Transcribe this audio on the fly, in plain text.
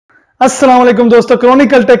अस्सलाम वालेकुम दोस्तों,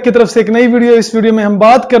 क्रॉनिकल टेक की तरफ से एक नई वीडियो। इस वीडियो में हम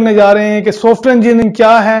बात करने जा रहे हैं कि सॉफ्टवेयर इंजीनियरिंग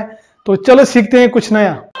क्या है। तो चलो सीखते हैं कुछ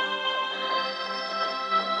नया।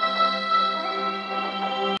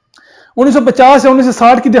 1950 या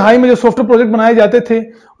 1960 की दिहाई में जो सॉफ्टवेयर प्रोजेक्ट बनाए जाते थे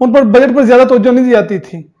उन पर बजट पर ज्यादा तवज्जो नहीं दी जाती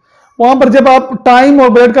थी। वहां पर जब आप टाइम और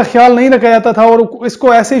बजट का ख्याल नहीं रखा जाता था और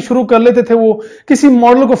इसको ऐसे ही शुरू कर लेते थे वो किसी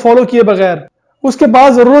मॉडल को फॉलो किए बगैर। उसके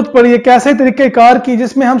बाद जरूरत पड़ी एक ऐसे तरीके कार की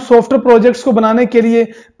जिसमें हम सॉफ्टवेयर प्रोजेक्ट्स को बनाने के लिए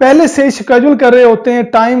पहले से ही शेड्यूल कर रहे होते हैं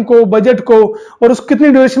टाइम को, बजट को, और उस कितनी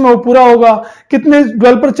ड्यूरेशन में वो पूरा होगा, कितने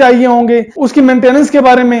डेवलपर चाहिए होंगे, उसकी मेंटेनेंस के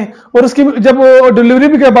बारे में, और उसकी जब वो डिलीवरी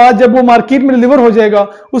के बाद जब वो मार्केट में डिलीवर हो जाएगा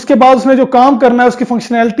उसके बाद उसमें जो काम करना है उसकी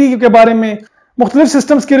फंक्शनैलिटी के बारे में, मुख्तलिफ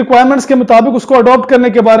सिस्टम्स की रिक्वायरमेंट्स के मुताबिक उसको अडॉप्ट करने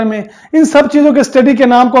के बारे में। इन सब चीजों के स्टडी के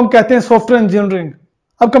नाम को हम कहते हैं सॉफ्टवेयर इंजीनियरिंग।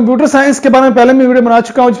 अब कंप्यूटर साइंस के बारे में पहले मैं वीडियो बना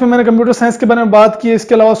चुका हूं जिसमें मैंने कंप्यूटर साइंस के बारे में बात की है।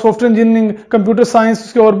 इसके अलावा सॉफ्टवेयर इंजीनियरिंग, कंप्यूटर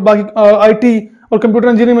साइंस और बाकी आईटी और कंप्यूटर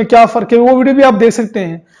इंजीनियरिंग में क्या फर्क है वो वीडियो भी आप देख सकते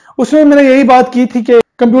हैं। उसमें मैंने यही बात की थी कि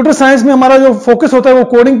कंप्यूटर साइंस में हमारा जो फोकस होता है वो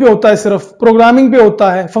कोडिंग पे होता है, सिर्फ प्रोग्रामिंग पे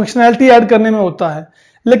होता है, फंक्शनैलिटी ऐड करने में होता है।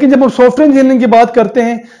 लेकिन जब हम सॉफ्टवेयर इंजीनियरिंग की बात करते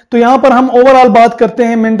हैं तो यहां पर हम ओवरऑल बात करते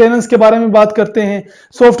हैं, मेंटेनेंस के बारे में बात करते हैं,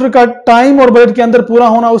 सॉफ्टवेयर का टाइम और बजट के अंदर पूरा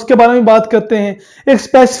होना उसके बारे में बात करते हैं, एक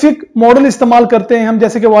स्पेसिफिक मॉडल इस्तेमाल करते हैं हम,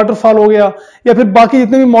 जैसे कि वाटरफॉल हो गया या फिर बाकी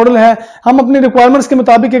जितने भी मॉडल है हम अपनी रिक्वायरमेंट्स के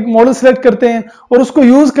मुताबिक एक मॉडल सेलेक्ट करते हैं और उसको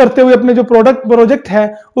यूज करते हुए अपने जो प्रोजेक्ट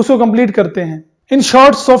है उसको कंप्लीट करते हैं। इन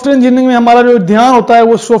शॉर्ट सॉफ्टवेयर इंजीनियरिंग में हमारा जो ध्यान होता है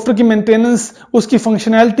वो सॉफ्टवेयर की मेंटेनेंस, उसकी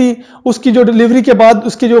फंक्शनैलिटी, उसकी जो डिलीवरी के बाद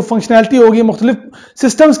उसकी जो फंक्शनैलिटी होगी, मुख्तलिफ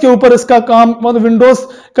सिस्टम्स के ऊपर इसका काम, मतलब विंडोज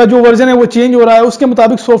का जो वर्जन है वो चेंज हो रहा है उसके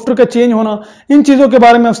मुताबिक सॉफ्टवेयर का चेंज होना, इन चीज़ों के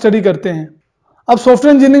बारे में हम स्टडी करते हैं। अब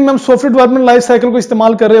सॉफ्टवेयर इंजीनियरिंग में हम सॉफ्टवेयर डेवलपमेंट लाइफ साइकिल को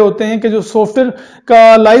इस्तेमाल कर रहे होते हैं कि जो सॉफ्टवेयर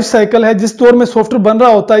का लाइफ साइकिल है, जिस दौर में सॉफ्टवेयर बन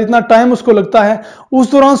रहा होता है, इतना टाइम उसको लगता है,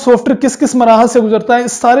 उस दौरान सॉफ्टवेयर किस किस मराहल से गुजरता है,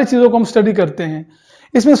 इस सारी चीज़ों को हम स्टडी करते हैं।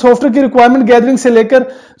 इसमें सॉफ्टवेयर की रिक्वायरमेंट गैदरिंग से लेकर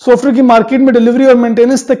सॉफ्टवेयर की मार्केट में डिलीवरी और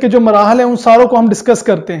मेंटेनेंस तक के जो मराहल है उन सारों को हम डिस्कस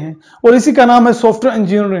करते हैं और इसी का नाम है सॉफ्टवेयर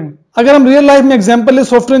इंजीनियरिंग। अगर हम रियल लाइफ में एग्जांपल ले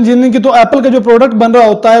सॉफ्टवेयर इंजीनियरिंग की तो एप्पल का जो प्रोडक्ट बन रहा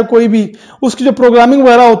होता है कोई भी, उसकी जो प्रोग्रामिंग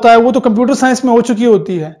वगैरह होता है वो तो कंप्यूटर साइंस में हो चुकी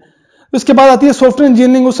होती है। उसके बाद आती है सॉफ्टवेयर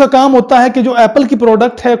इंजीनियरिंग। उसका काम होता है कि जो एप्पल की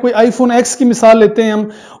प्रोडक्ट है, कोई आईफोन एक्स की मिसाल लेते हैं हम,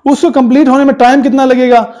 उसको कंप्लीट होने में टाइम कितना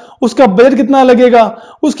लगेगा, उसका बजट कितना लगेगा,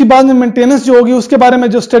 उसके बाद में मेंटेनेंस जो होगी उसके बारे में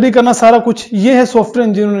जो स्टडी करना, सारा कुछ ये है सॉफ्टवेयर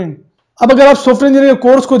इंजीनियरिंग। अब अगर आप सॉफ्टवेयर इंजीनियरिंग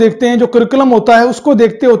कोर्स को देखते हैं, जो करिकुलम होता है उसको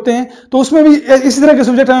देखते होते हैं, तो उसमें भी इसी तरह के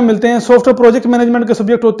सब्जेक्ट हमें मिलते हैं। सॉफ्टवेयर प्रोजेक्ट मैनेजमेंट के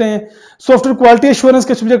सब्जेक्ट होते हैं, सॉफ्टवेयर क्वालिटी एश्योरेंस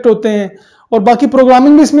के सब्जेक्ट होते हैं और बाकी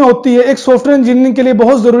प्रोग्रामिंग भी इसमें होती है। एक सॉफ्टवेयर इंजीनियरिंग के लिए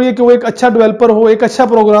बहुत जरूरी है कि वो एक अच्छा डेवलपर हो, एक अच्छा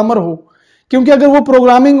प्रोग्रामर हो, क्योंकि अगर वो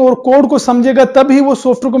प्रोग्रामिंग और कोड को समझेगा तब ही वो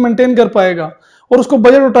सॉफ्टवेयर को मेंटेन कर पाएगा और उसको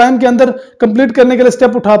बजट और टाइम के अंदर कंप्लीट करने के लिए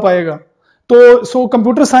स्टेप उठा पाएगा। तो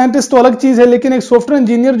कंप्यूटर साइंटिस्ट तो अलग चीज है, लेकिन एक सॉफ्टवेयर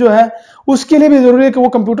इंजीनियर जो है उसके लिए भी जरूरी है कि वो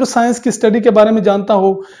कंप्यूटर साइंस की स्टडी के बारे में जानता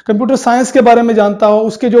हो, कंप्यूटर साइंस के बारे में जानता हो,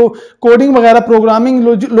 उसके जो कोडिंग वगैरह, प्रोग्रामिंग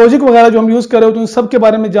लॉजिक वगैरह जो हम यूज कर रहे हो तो उन सब के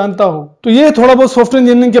बारे में जानता हो। तो ये थोड़ा बहुत सॉफ्टवेयर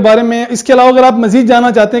इंजीनियरिंग के बारे में। इसके अलावा अगर आप मजीद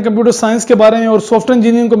जानना चाहते हैं कंप्यूटर साइंस के बारे में और सॉफ्टवेयर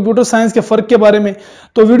इंजीनियरिंग कंप्यूटर साइंस के फर्क के बारे में,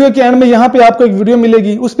 तो वीडियो के एंड में यहाँ पे आपको एक वीडियो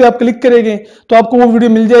मिलेगी, उस पर आप क्लिक करेंगे तो आपको वो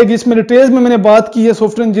वीडियो मिल जाएगी। इसमें डिटेल्स में मैंने बात की है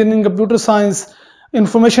software engineering, computer science,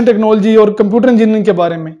 information technology और कंप्यूटर इंजीनियरिंग के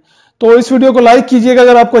बारे में। तो इस वीडियो को लाइक कीजिएगा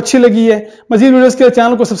अगर आपको अच्छी लगी है, मजीद वीडियोस के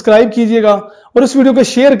चैनल को सब्सक्राइब कीजिएगा और इस वीडियो को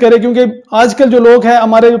शेयर करें, क्योंकि आजकल जो लोग हैं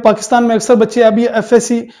हमारे पाकिस्तान में अक्सर बच्चे अभी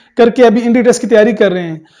एफएससी करके अभी इंट्री टेस्ट की तैयारी कर रहे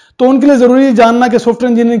हैं, तो उनके लिए जरूरी है जानना कि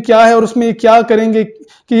सॉफ्टवेयर इंजीनियरिंग क्या है और उसमें ये क्या करेंगे,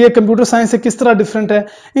 कि ये कंप्यूटर साइंस से किस तरह डिफरेंट है।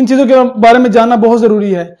 इन चीज़ों के बारे में जानना बहुत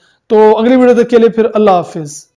जरूरी है। तो अगली वीडियो तक के लिए फिर अल्लाह हाफिज।